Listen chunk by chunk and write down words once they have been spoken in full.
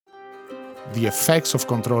the effects of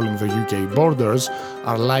controlling the UK borders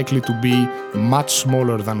are likely to be much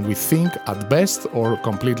smaller than we think at best, or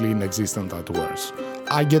completely inexistent at worst.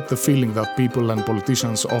 I get the feeling that people and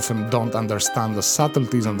politicians often don't understand the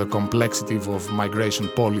subtleties and the complexity of migration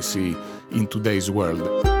policy in today's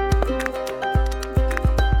world.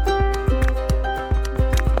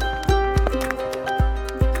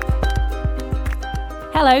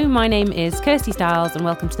 Hello, my name is Kirsty Stiles and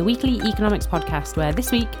welcome to the weekly economics podcast, where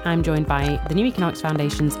this week I'm joined by the New Economics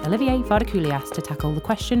Foundation's Olivier Vardakoulias to tackle the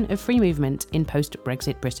question of free movement in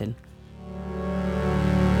post-Brexit Britain.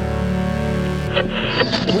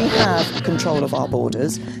 We have control of our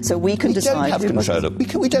borders, so we can decide...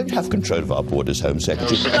 We don't have control of our borders, Home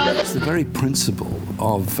Secretary. The very principle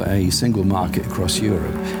of a single market across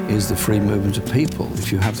Europe is the free movement of people.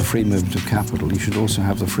 If you have the free movement of capital, you should also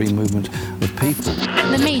have the free movement of people.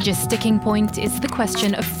 The major sticking point is the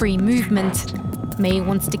question of free movement. May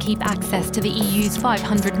wants to keep access to the EU's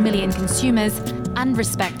 500 million consumers and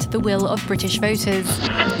respect the will of British voters.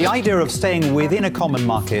 The idea of staying within a common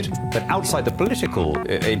market but outside the political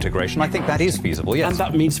integration, I think that is feasible, yes. And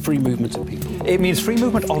that means free movement of people. It means free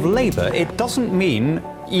movement of labour. It doesn't mean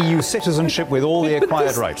EU citizenship with all the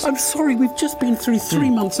acquired rights. I'm sorry, we've just been through 3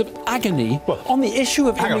 months of agony on the issue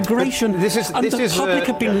of immigration. The public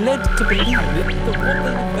have been led to believe that what they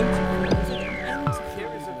have voted.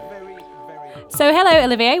 So hello,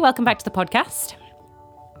 Olivier, welcome back to the podcast.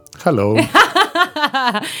 Hello.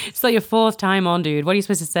 It's like your fourth time on, dude. What are you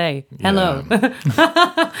supposed to say? Hello.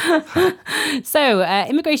 So,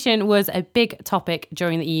 immigration was a big topic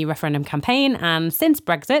during the EU referendum campaign, and since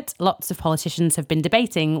Brexit, lots of politicians have been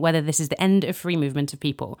debating whether this is the end of free movement of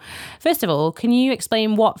people. First of all, can you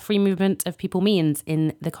explain what free movement of people means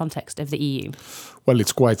in the context of the EU? Well,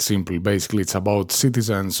 it's quite simple. Basically, it's about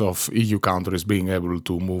citizens of EU countries being able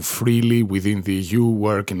to move freely within the EU,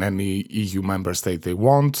 work in any EU member state they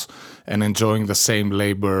want, and enjoying the same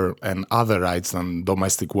labor and other rights than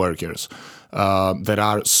domestic workers. There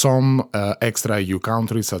are some extra EU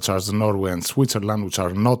countries, such as Norway and Switzerland, which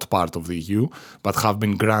are not part of the EU, but have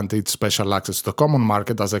been granted special access to the common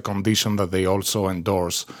market as a condition that they also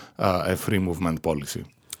endorse a free movement policy.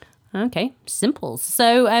 Okay, simple.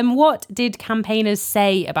 So what did campaigners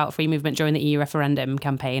say about free movement during the EU referendum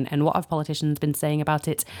campaign, and what have politicians been saying about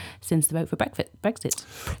it since the vote for Brexit?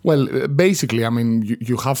 Well, basically, I mean,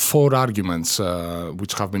 you have 4 arguments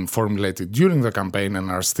which have been formulated during the campaign and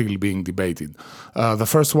are still being debated. The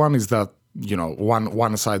first one is that, you know,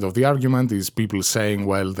 one side of the argument is people saying,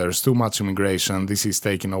 well, there's too much immigration, this is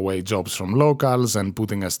taking away jobs from locals and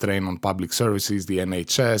putting a strain on public services, the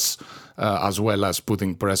NHS, as well as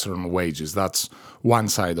putting pressure on wages. That's one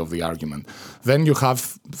side of the argument. Then you have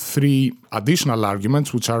 3 additional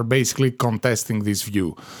arguments which are basically contesting this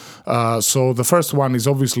view. So the first one is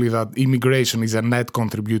obviously that immigration is a net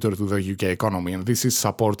contributor to the UK economy, and this is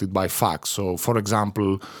supported by facts. So, for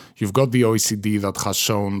example, you've got the OECD that has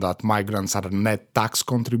shown that migrants are net tax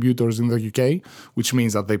contributors in the UK, which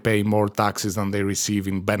means that they pay more taxes than they receive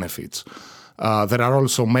in benefits. There are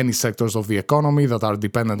also many sectors of the economy that are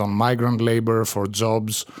dependent on migrant labor for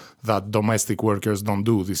jobs that domestic workers don't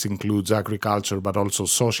do. This includes agriculture, but also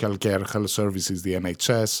social care, health services, the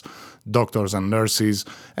NHS, doctors and nurses,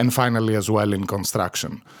 and finally as well in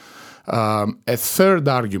construction. A third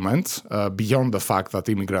argument, beyond the fact that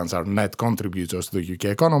immigrants are net contributors to the UK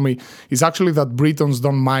economy, is actually that Britons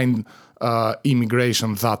don't mind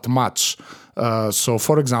immigration that much. So,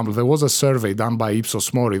 for example, there was a survey done by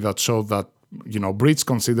Ipsos Mori that showed that, you know, Brits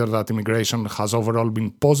consider that immigration has overall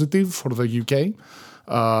been positive for the UK.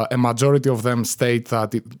 A majority of them state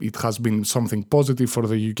that it has been something positive for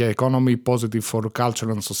the UK economy, positive for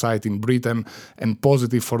culture and society in Britain, and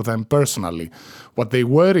positive for them personally. What they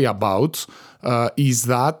worry about is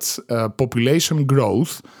that population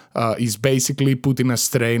growth is basically putting a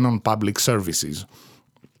strain on public services.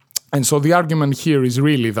 And so the argument here is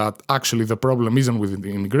really that actually the problem isn't with the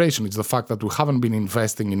immigration, it's the fact that we haven't been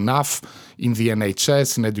investing enough in the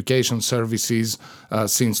NHS, in education services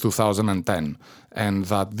since 2010, and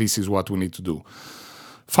that this is what we need to do.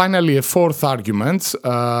 Finally, a fourth argument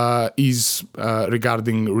is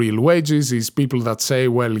regarding real wages, is people that say,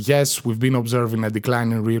 well, yes, we've been observing a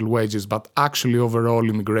decline in real wages, but actually overall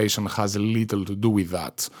immigration has little to do with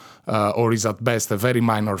that, or is at best a very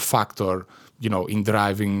minor factor, you know, in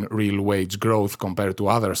driving real wage growth compared to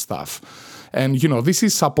other stuff. And, you know, this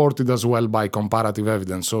is supported as well by comparative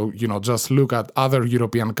evidence. So, you know, just look at other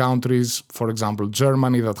European countries, for example,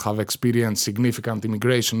 Germany, that have experienced significant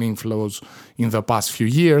immigration inflows in the past few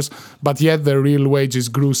years, but yet their real wages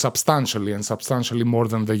grew substantially and substantially more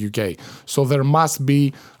than the UK. So there must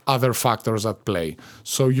be other factors at play.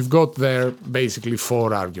 So you've got there basically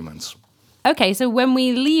 4 arguments. Okay, so when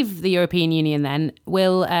we leave the European Union then,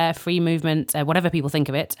 will free movement, whatever people think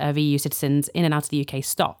of it, of EU citizens in and out of the UK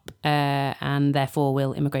stop? And therefore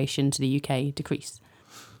will immigration to the UK decrease?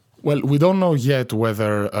 Well, we don't know yet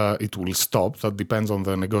whether it will stop. That depends on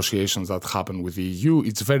the negotiations that happen with the EU.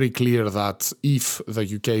 It's very clear that if the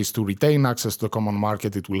UK is to retain access to the common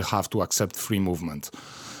market, it will have to accept free movement.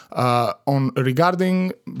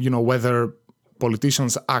 Regarding, whether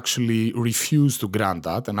politicians actually refuse to grant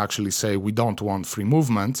that and actually say we don't want free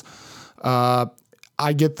movement,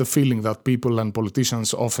 I get the feeling that people and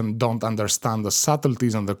politicians often don't understand the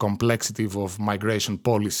subtleties and the complexity of migration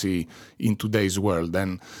policy in today's world.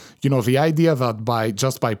 And, the idea that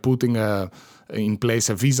by putting in place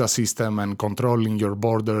a visa system and controlling your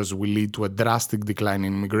borders will lead to a drastic decline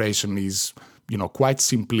in immigration is, quite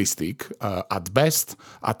simplistic at best.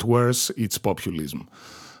 At worst, it's populism.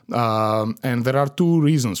 And there are 2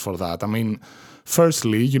 reasons for that. I mean,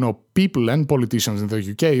 firstly, people and politicians in the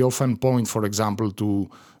UK often point, for example, to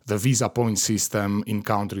the visa point system in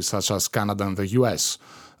countries such as Canada and the US.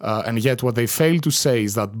 And yet what they fail to say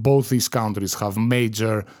is that both these countries have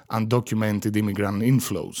major undocumented immigrant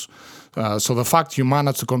inflows. So the fact you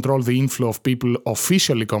manage to control the inflow of people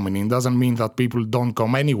officially coming in doesn't mean that people don't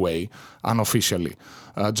come anyway unofficially.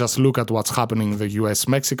 Just look at what's happening in the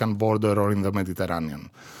US-Mexican border or in the Mediterranean.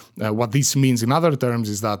 What this means in other terms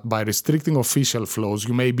is that by restricting official flows,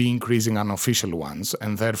 you may be increasing unofficial ones,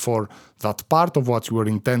 and therefore that part of what you were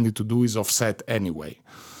intended to do is offset anyway.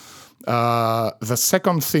 The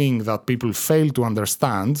second thing that people fail to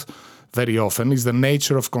understand very often is the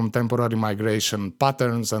nature of contemporary migration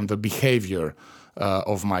patterns and the behavior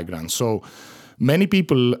of migrants. So many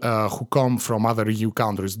people who come from other EU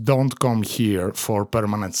countries don't come here for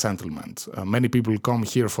permanent settlement. Many people come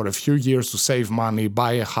here for a few years to save money,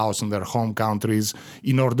 buy a house in their home countries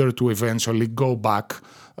in order to eventually go back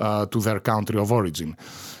to their country of origin.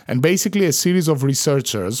 And basically a series of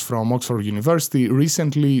researchers from Oxford University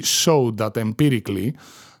recently showed that empirically,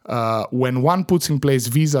 when one puts in place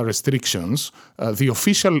visa restrictions, the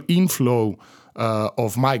official inflow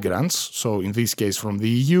of migrants, so in this case from the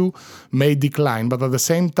EU, may decline, but at the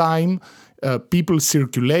same time, people's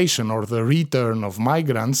circulation or the return of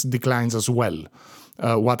migrants declines as well.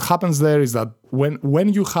 What happens there is that when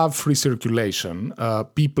you have free circulation,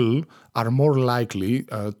 people are more likely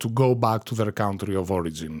to go back to their country of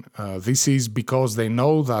origin. This is because they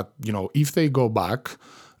know that, if they go back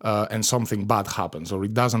and something bad happens or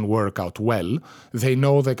it doesn't work out well, they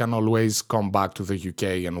know they can always come back to the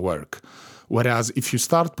UK and work. Whereas if you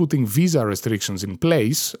start putting visa restrictions in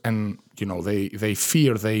place and, they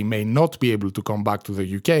fear they may not be able to come back to the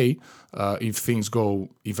UK if things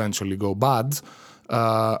eventually go bad,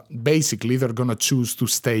 basically they're going to choose to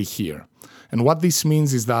stay here. And what this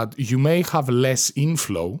means is that you may have less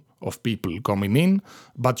inflow of people coming in,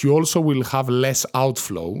 but you also will have less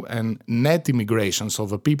outflow, and net immigration, so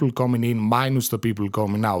the people coming in minus the people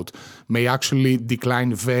coming out, may actually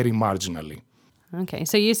decline very marginally. Okay,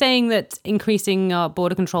 so you're saying that increasing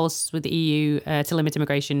border controls with the EU to limit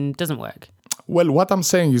immigration doesn't work? Well, what I'm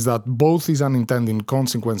saying is that both is an unintended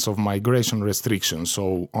consequence of migration restrictions.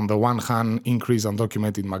 So on the one hand, increased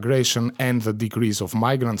undocumented migration and the decrease of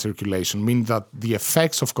migrant circulation mean that the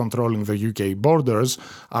effects of controlling the UK borders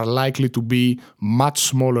are likely to be much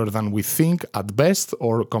smaller than we think at best,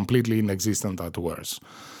 or completely inexistent at worst.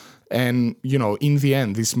 And, in the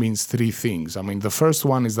end, this means 3 things. I mean, the first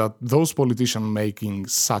one is that those politicians making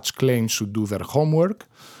such claims should do their homework.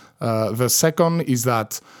 The second is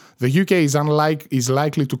that the UK is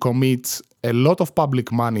likely to commit a lot of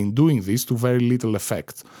public money in doing this to very little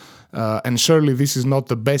effect. And surely this is not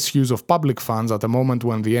the best use of public funds at a moment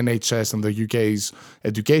when the NHS and the UK's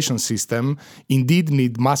education system indeed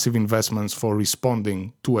need massive investments for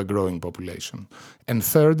responding to a growing population. And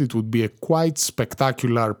third, it would be a quite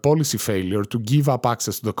spectacular policy failure to give up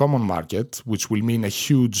access to the common market, which will mean a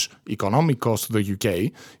huge economic cost to the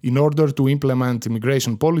UK, in order to implement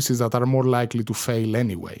immigration policies that are more likely to fail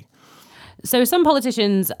anyway. So some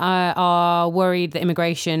politicians are worried that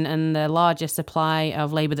immigration and the larger supply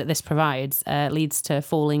of labour that this provides leads to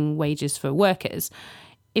falling wages for workers.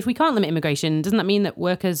 If we can't limit immigration, doesn't that mean that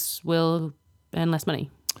workers will earn less money?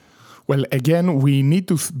 Well, again, we need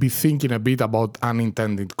to be thinking a bit about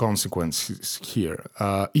unintended consequences here.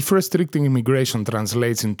 If restricting immigration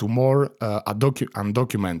translates into more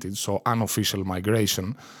undocumented, so unofficial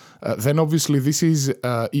migration, then obviously this is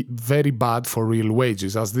very bad for real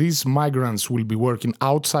wages, as these migrants will be working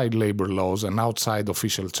outside labor laws and outside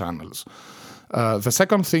official channels. The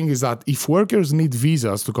second thing is that if workers need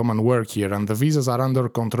visas to come and work here and the visas are under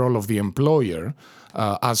control of the employer,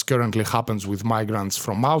 as currently happens with migrants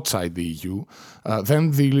from outside the EU,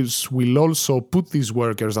 then this will also put these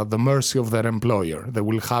workers at the mercy of their employer. They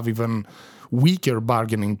will have even weaker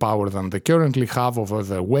bargaining power than they currently have over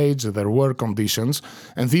their wage, their work conditions,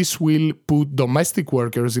 and this will put domestic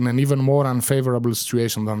workers in an even more unfavorable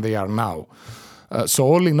situation than they are now. So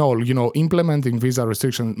all in all, implementing visa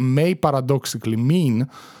restrictions may paradoxically mean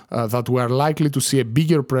that we are likely to see a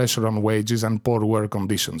bigger pressure on wages and poor work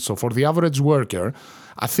conditions. So for the average worker,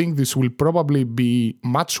 I think this will probably be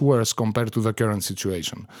much worse compared to the current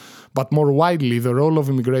situation. But more widely, the role of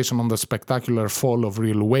immigration on the spectacular fall of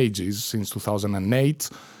real wages since 2008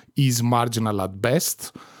 is marginal at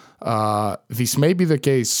best. This may be the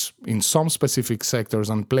case in some specific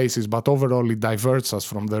sectors and places, but overall it diverts us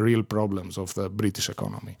from the real problems of the British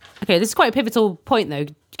economy. Okay, this is quite a pivotal point, though.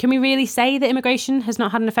 Can we really say that immigration has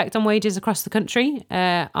not had an effect on wages across the country?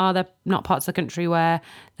 Are there not parts of the country where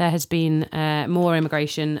there has been more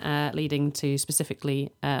immigration leading to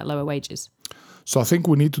specifically lower wages? So I think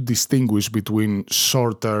we need to distinguish between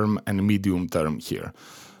short-term and medium-term here.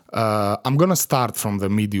 I'm going to start from the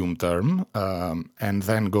medium term and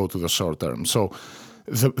then go to the short term. So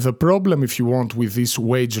the problem, if you want, with this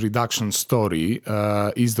wage reduction story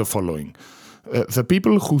is the following. The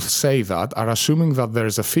people who say that are assuming that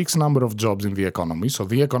there's a fixed number of jobs in the economy. So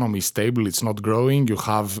the economy is stable, it's not growing, you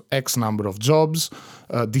have X number of jobs,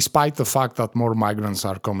 despite the fact that more migrants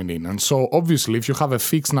are coming in. And so obviously, if you have a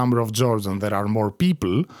fixed number of jobs and there are more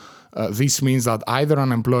people, this means that either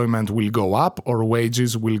unemployment will go up or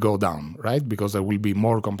wages will go down, right? Because there will be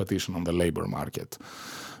more competition on the labor market.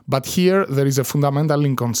 But here there is a fundamental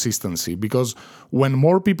inconsistency because when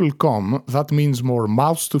more people come, that means more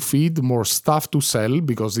mouths to feed, more stuff to sell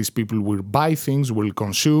because these people will buy things, will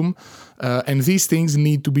consume, and these things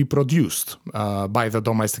need to be produced by the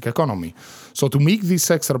domestic economy. So to make this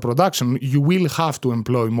extra production, you will have to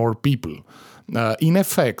employ more people. In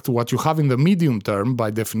effect, what you have in the medium term, by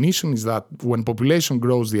definition, is that when population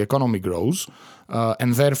grows, the economy grows,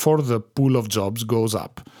 and therefore the pool of jobs goes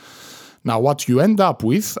up. Now, what you end up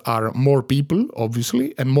with are more people,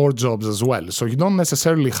 obviously, and more jobs as well. So you don't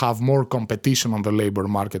necessarily have more competition on the labor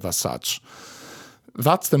market as such.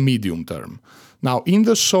 That's the medium term. Now, in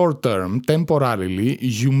the short term, temporarily,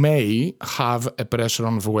 you may have a pressure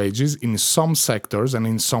on wages in some sectors and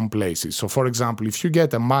in some places. So, for example, if you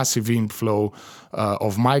get a massive inflow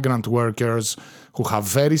of migrant workers who have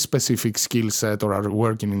very specific skill set or are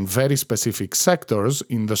working in very specific sectors,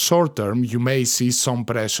 in the short term, you may see some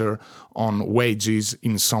pressure on wages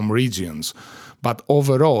in some regions. But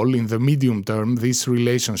overall, in the medium term, this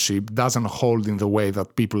relationship doesn't hold in the way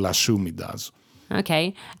that people assume it does.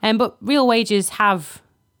 Okay, but real wages have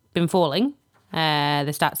been falling,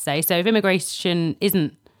 the stats say. So if immigration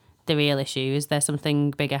isn't the real issue, is there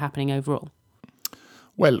something bigger happening overall?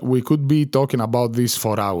 Well, we could be talking about this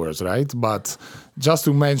for hours, right? But just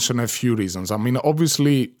to mention a few reasons. I mean,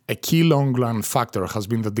 obviously, a key long-run factor has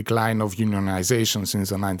been the decline of unionization since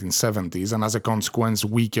the 1970s, and as a consequence,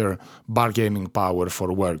 weaker bargaining power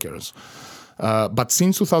for workers. But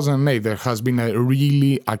since 2008, there has been a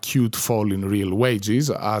really acute fall in real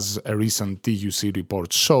wages, as a recent TUC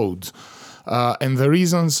report showed. And the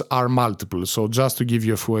reasons are multiple. So just to give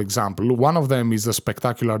you a few examples, one of them is the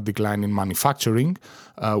spectacular decline in manufacturing,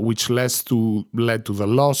 which led to the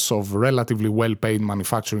loss of relatively well-paid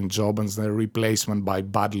manufacturing jobs and their replacement by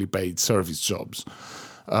badly paid service jobs.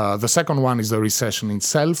 The second one is the recession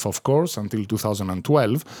itself, of course, until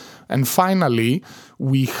 2012. And finally,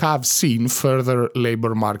 we have seen further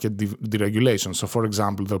labor market deregulation. So, for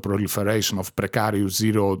example, the proliferation of precarious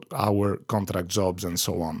zero-hour contract jobs and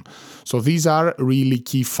so on. So these are really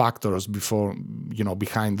key factors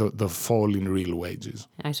behind the fall in real wages.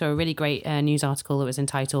 I saw a really great news article that was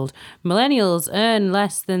entitled "Millennials Earn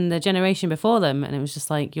Less Than the Generation Before Them," and it was just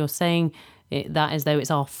like, you're saying that as though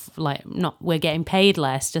it's off, like, not we're getting paid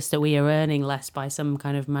less, just that we are earning less by some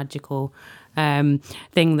kind of magical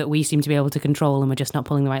thing that we seem to be able to control, and we're just not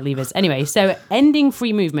pulling the right levers. Anyway, so ending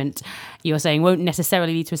free movement, you're saying, won't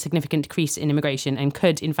necessarily lead to a significant decrease in immigration and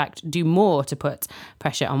could, in fact, do more to put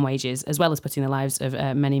pressure on wages, as well as putting the lives of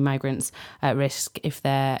many migrants at risk if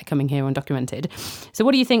they're coming here undocumented. So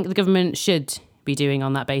what do you think the government should be doing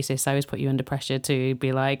on that basis? I always put you under pressure to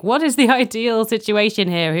be like, what is the ideal situation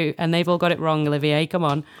here? And they've all got it wrong, Olivier, come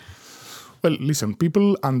on. Well, listen,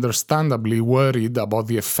 people understandably worried about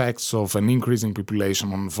the effects of an increasing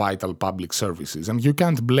population on vital public services, and you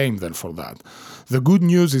can't blame them for that. The good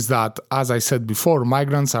news is that, as I said before,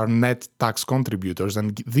 migrants are net tax contributors,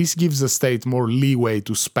 and this gives the state more leeway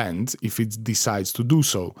to spend if it decides to do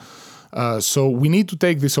so. So we need to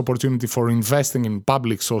take this opportunity for investing in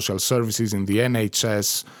public social services, in the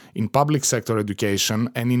NHS, in public sector education,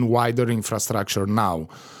 and in wider infrastructure now.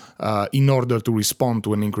 In order to respond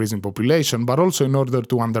to an increasing population, but also in order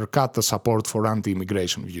to undercut the support for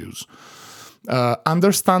anti-immigration views.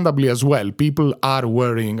 Understandably as well, people are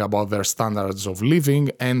worrying about their standards of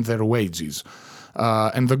living and their wages.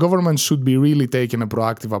 And the government should be really taking a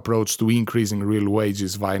proactive approach to increasing real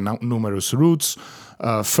wages via numerous routes.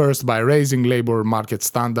 First, by raising labor market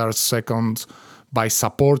standards. Second, by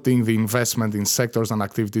supporting the investment in sectors and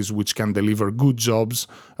activities which can deliver good jobs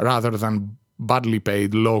rather than badly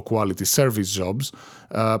paid, low-quality service jobs,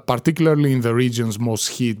 particularly in the regions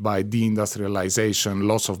most hit by deindustrialization,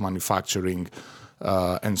 loss of manufacturing,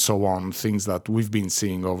 and so on, things that we've been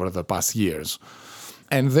seeing over the past years.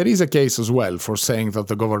 And there is a case as well for saying that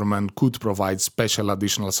the government could provide special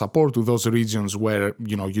additional support to those regions where,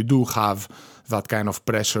 you do have that kind of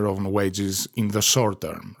pressure on wages in the short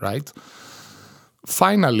term, right?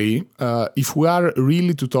 Finally, if we are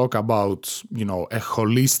really to talk about, a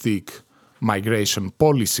holistic migration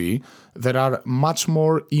policy, there are much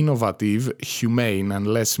more innovative, humane, and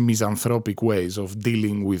less misanthropic ways of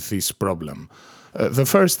dealing with this problem. The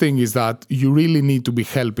first thing is that you really need to be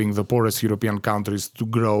helping the poorest European countries to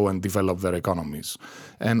grow and develop their economies.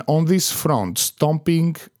 And on this front,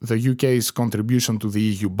 stopping the UK's contribution to the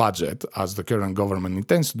EU budget, as the current government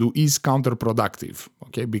intends to do, is counterproductive,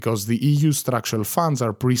 okay? Because the EU structural funds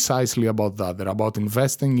are precisely about that. They're about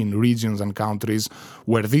investing in regions and countries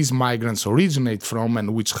where these migrants originate from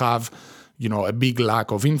and which have a big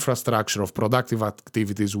lack of infrastructure, of productive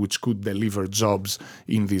activities which could deliver jobs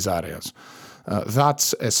in these areas.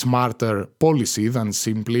 That's a smarter policy than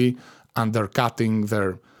simply undercutting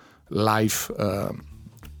their life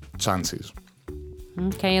chances.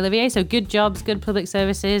 Okay, Olivier, so good jobs, good public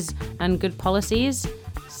services, and good policies.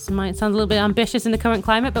 This might sound a little bit ambitious in the current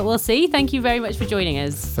climate, but we'll see. Thank you very much for joining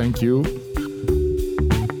us. Thank you.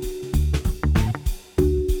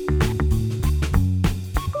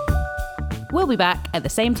 We'll be back at the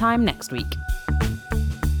same time next week.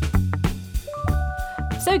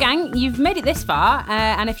 So, gang, you've made it this far,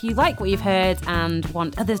 and if you like what you've heard and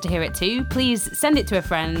want others to hear it too, please send it to a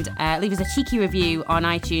friend, leave us a cheeky review on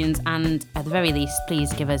iTunes, and at the very least,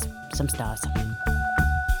 please give us some stars.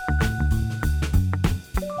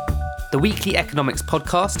 The Weekly Economics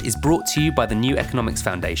podcast is brought to you by the New Economics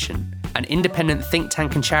Foundation, an independent think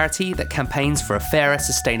tank and charity that campaigns for a fairer,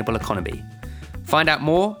 sustainable economy. Find out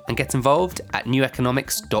more and get involved at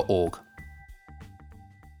neweconomics.org.